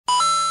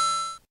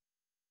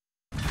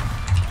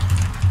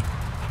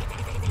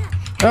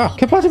야,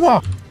 캡하지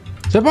마!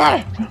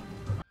 제발!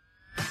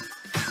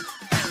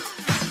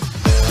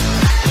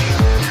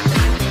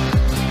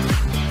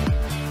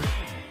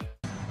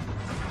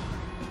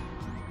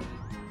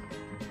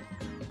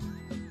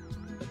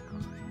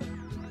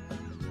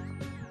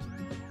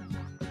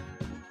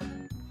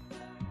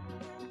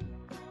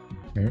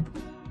 응?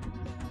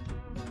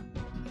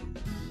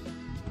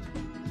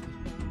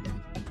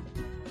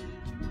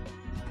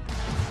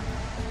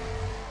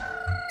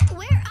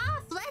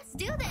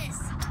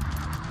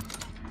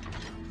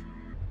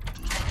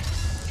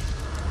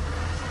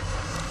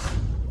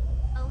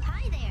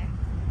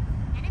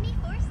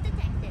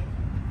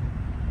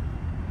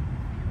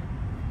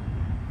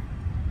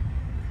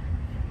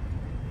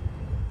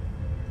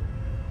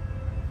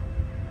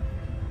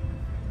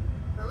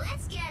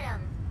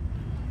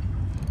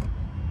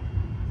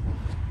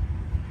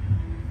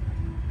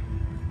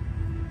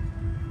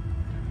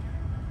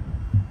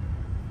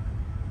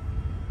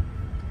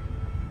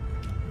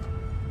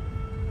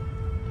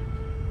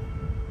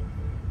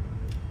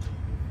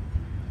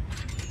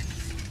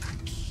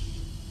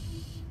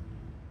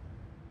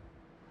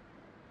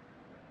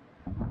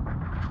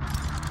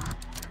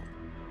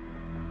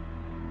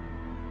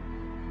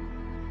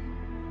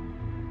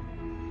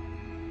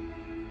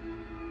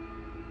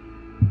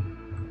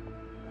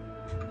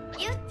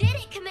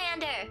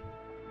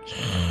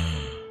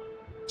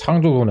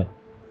 창조보네.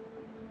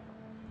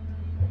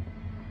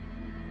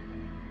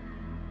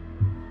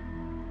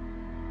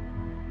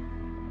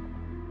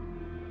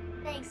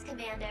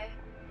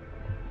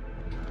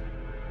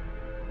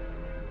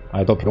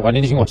 아니, 너 별거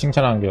아닌 거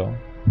칭찬한겨.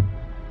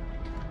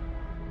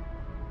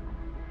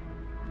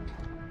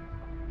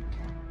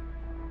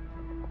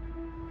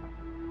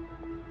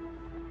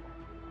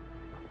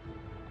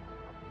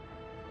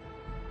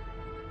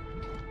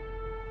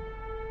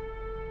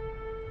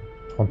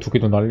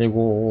 전투기도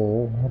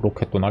날리고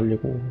로켓도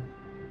날리고.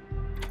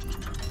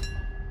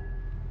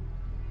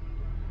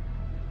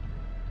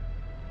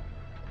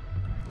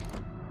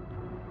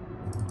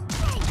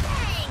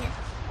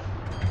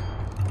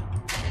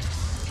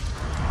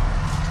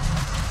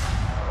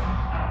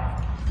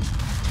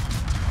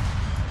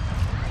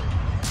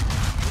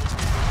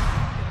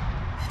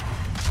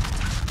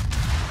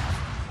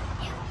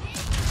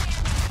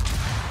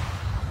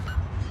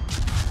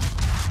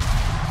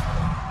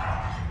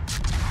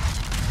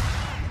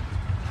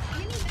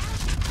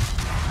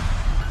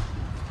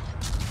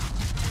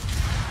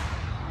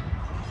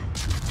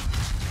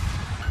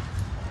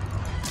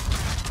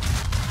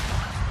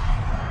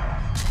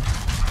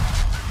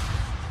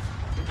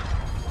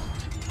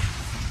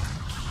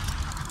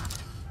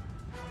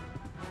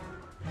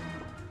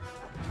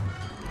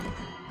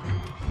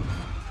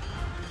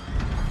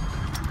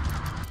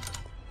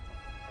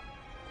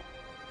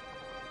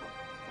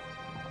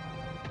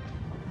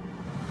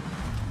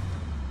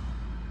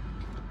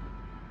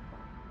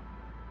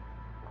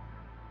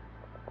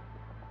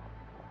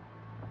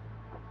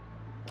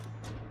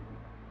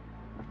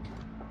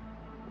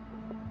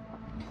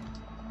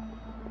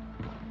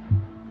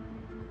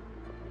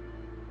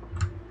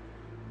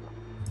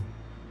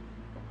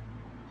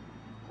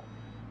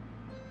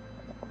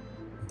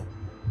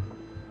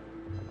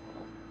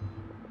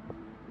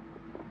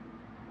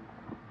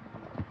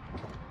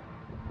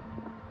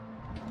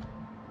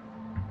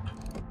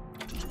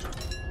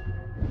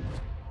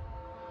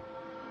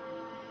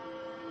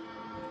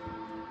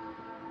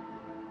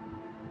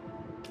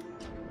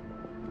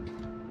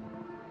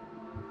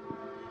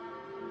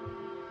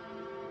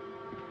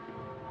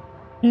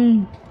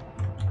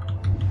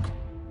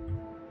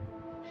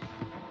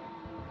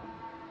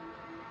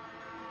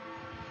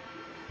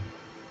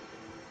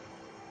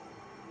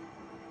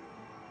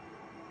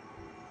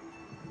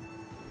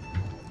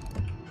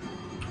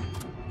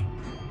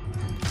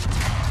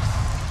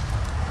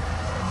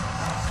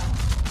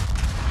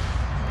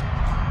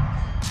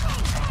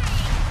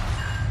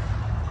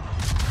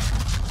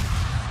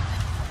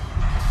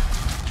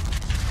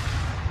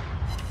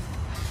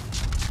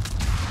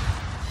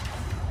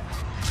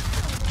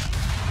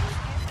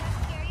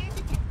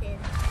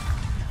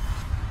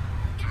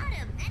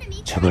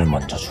 적을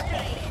먼저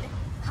죽네.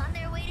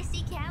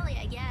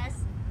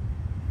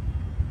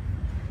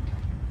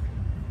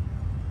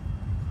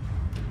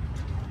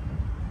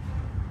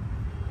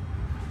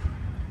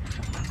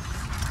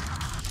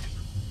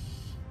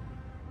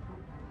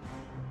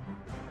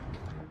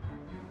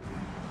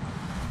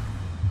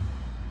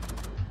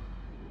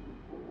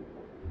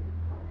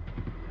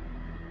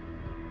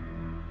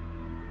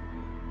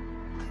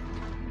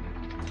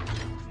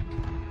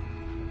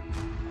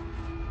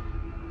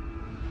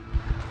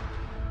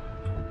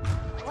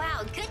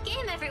 Good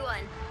game,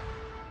 everyone.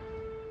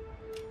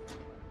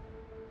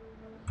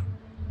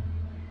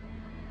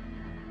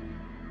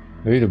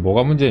 너희들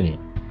뭐가 문제니?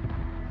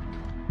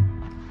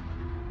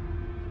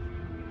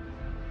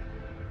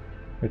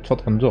 왜 쳐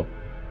던져?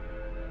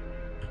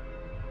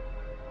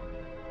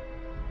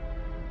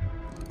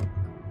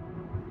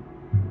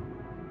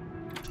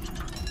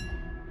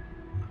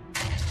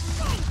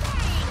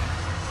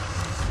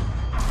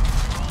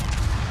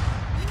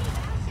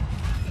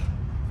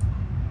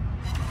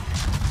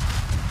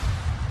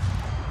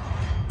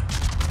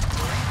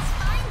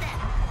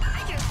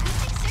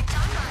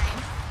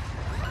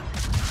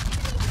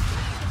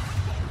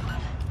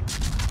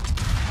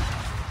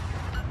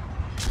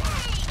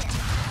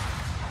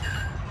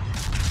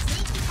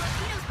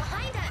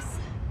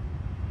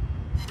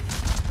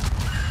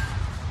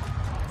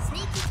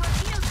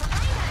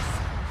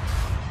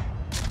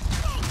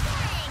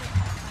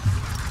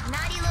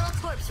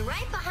 warps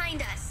right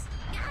behind us.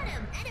 Got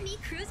him. Enemy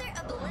cruiser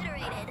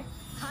obliterated.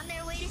 On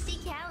their way to see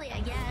Callie, I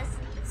guess.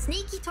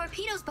 Sneaky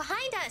torpedoes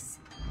behind us.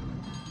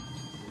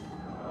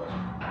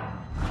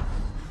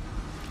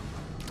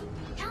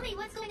 Tell me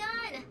what's going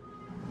on.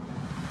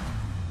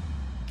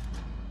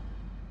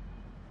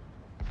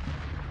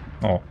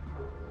 어.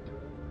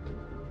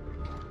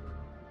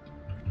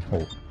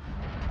 오.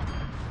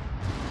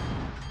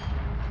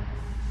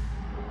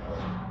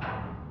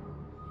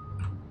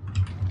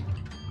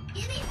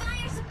 Give me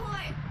fire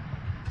support.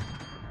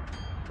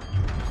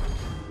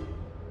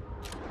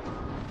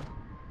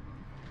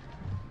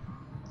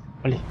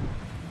 빨리.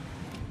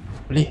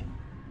 빨리.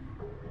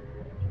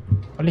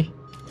 빨리.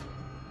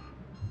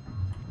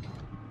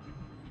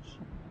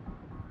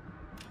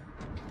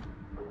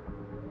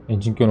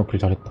 엔진 껴놓길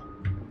잘했다.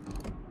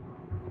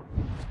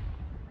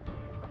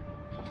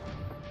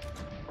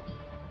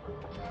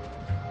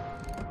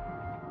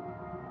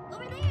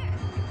 Over there.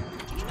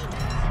 Give me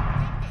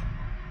battleship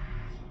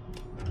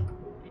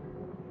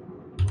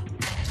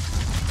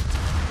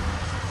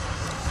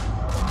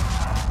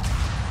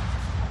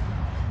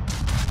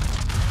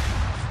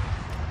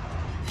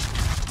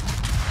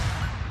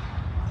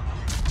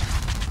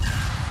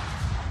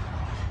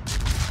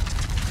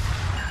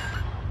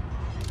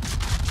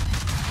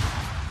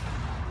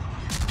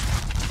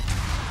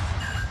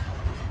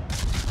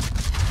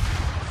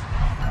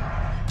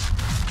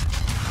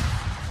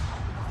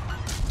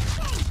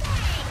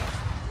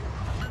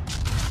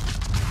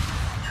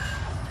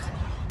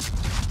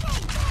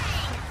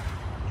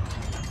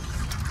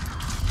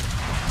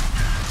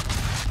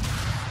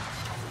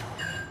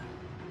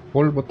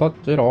볼부터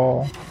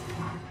찌러.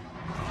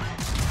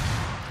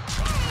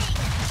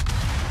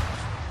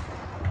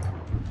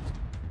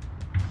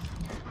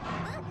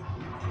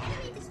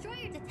 Enemy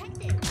destroyer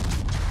detected.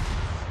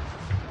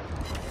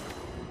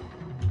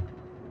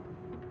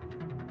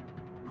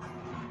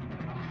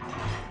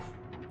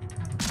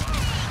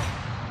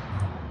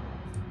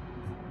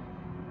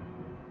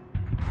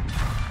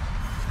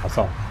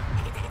 아싸.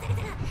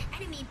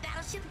 Enemy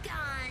battleship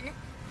gone.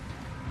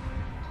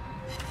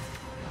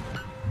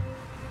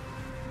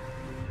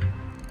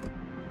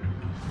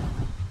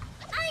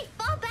 I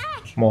fall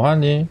back.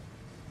 뭐하니?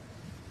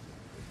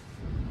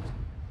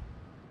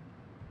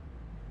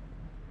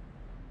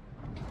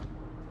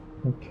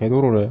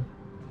 개도로래.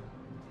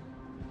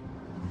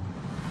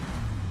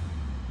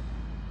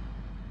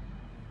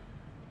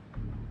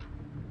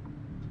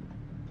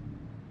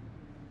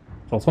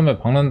 저 섬에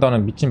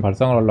박는다는 미친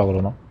발상을 하려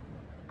그러나?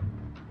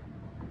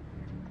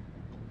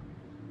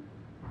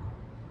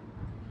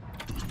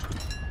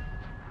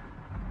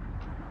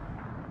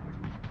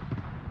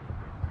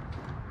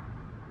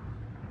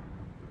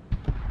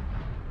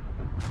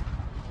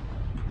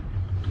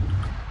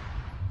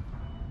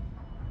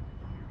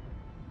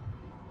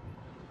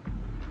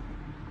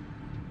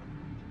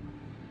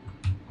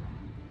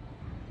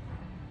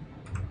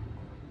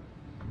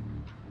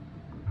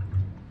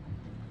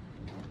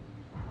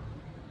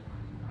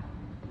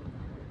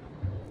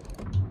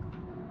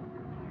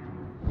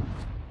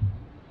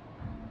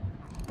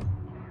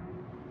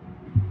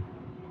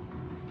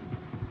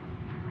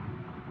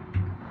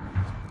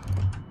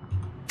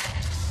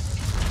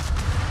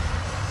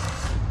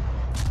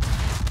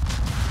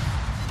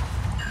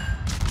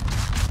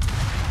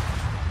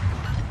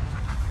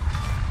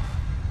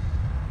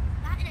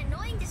 Got an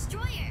annoying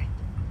destroyer.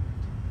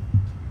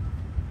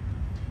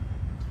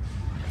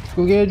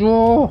 끄게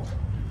해줘.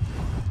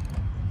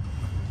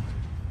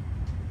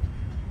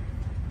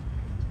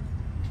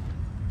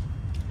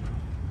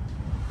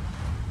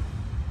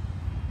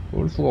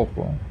 올 수가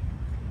없고.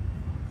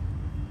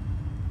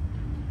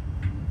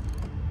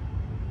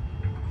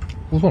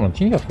 후손은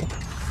튕겼어.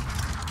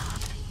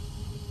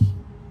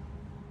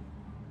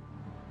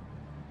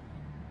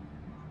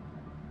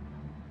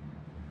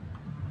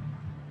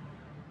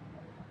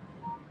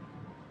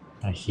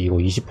 아이씨, 이거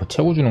 20%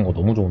 채워 주는 거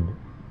너무 좋은데.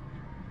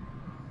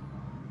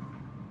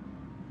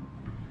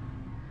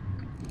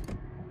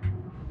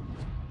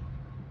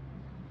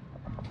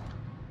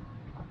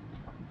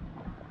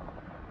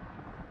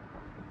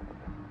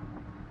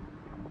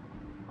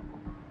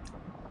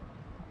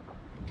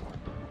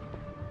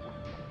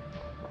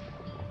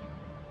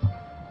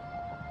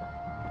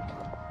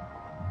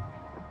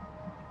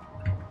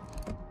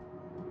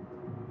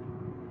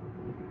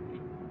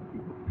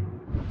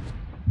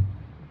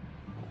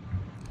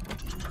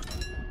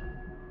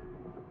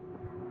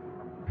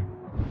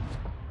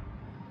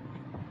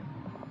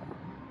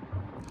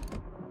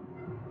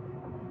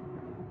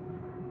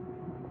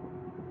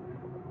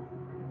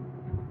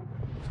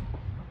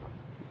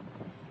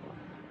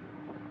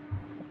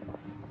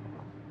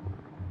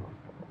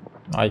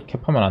 아이,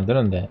 캡하면 안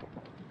되는데.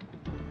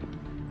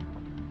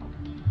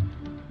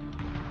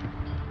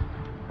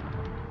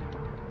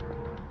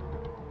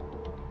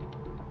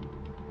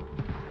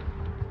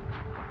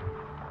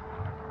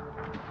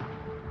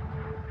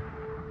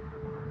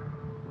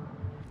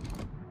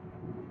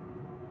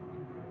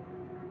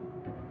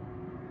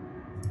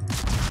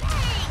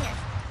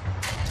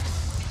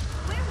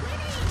 We're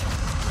winning.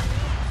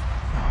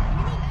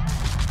 Enemy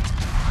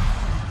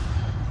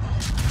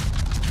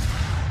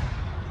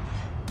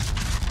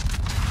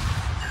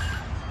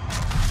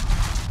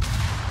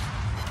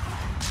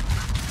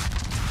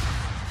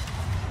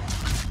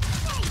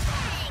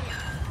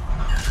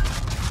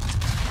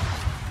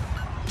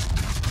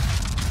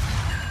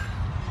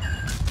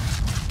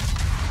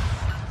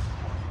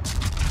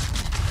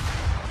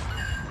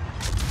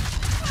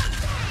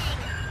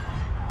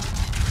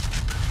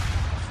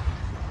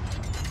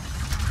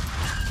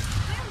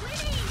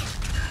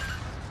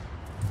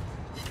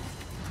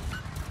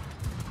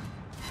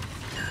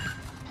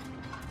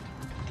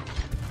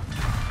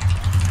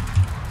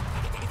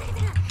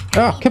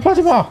야,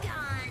 캡하지 마.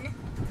 Gone.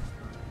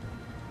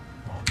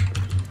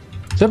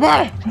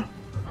 제발.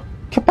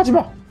 캡하지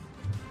마.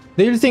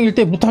 내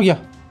일생일대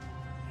무탁이야.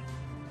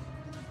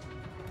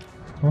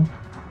 어?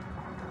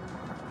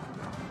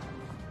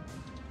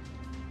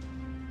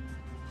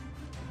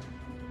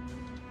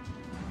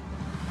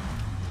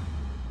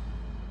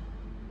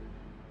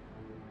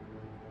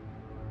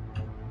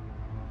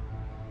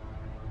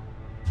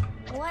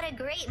 What a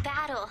great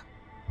battle.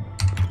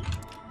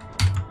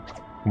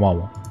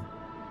 고마워.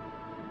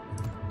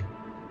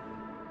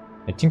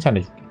 내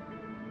칭찬해줄게.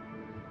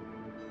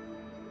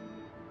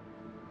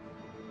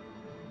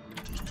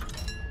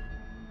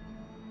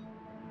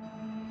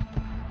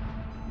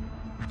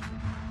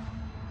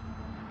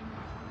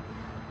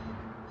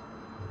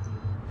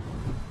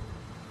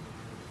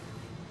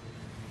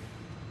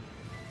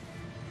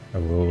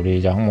 우리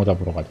이제 항모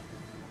잡으러 가자.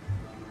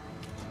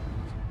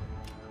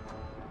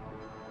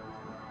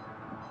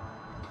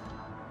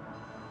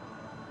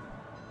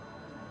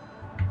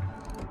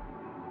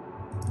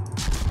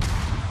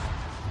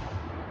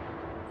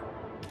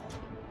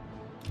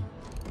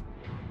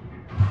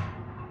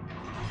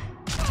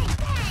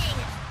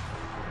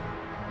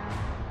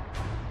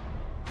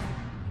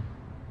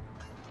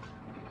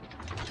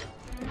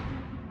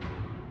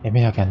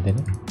 애매하게 안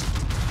되네.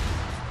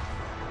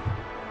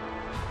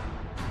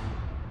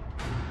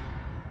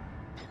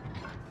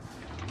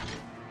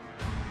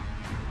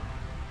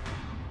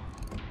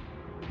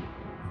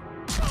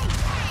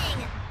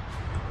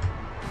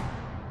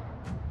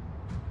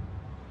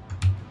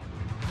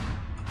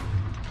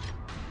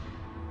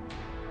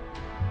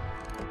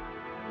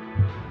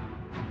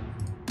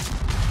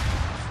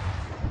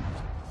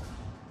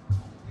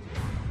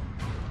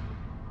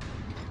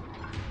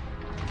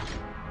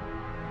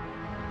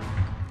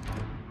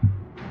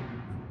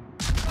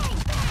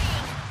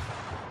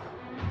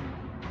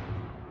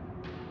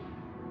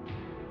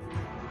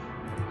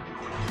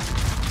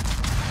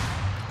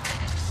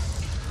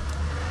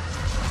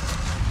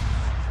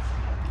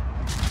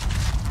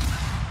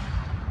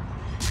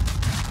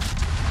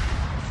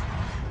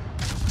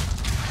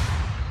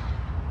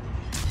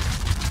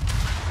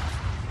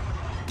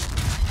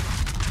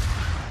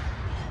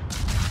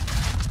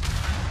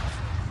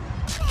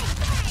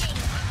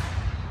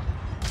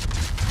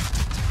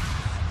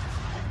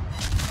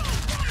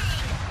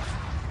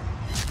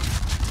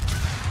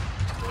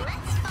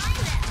 Let's find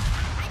them.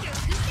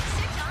 Hydroacoustic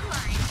search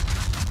online.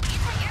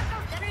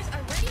 Anti-aircraft gunners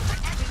are ready for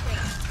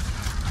everything.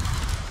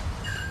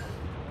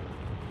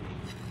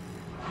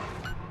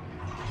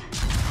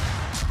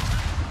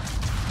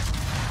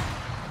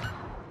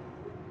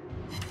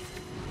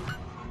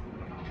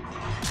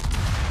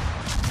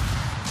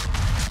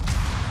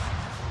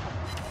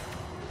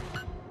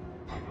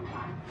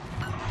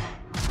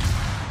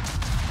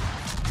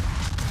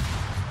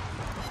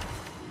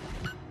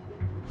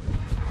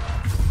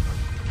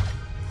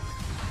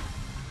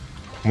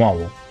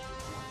 고마워.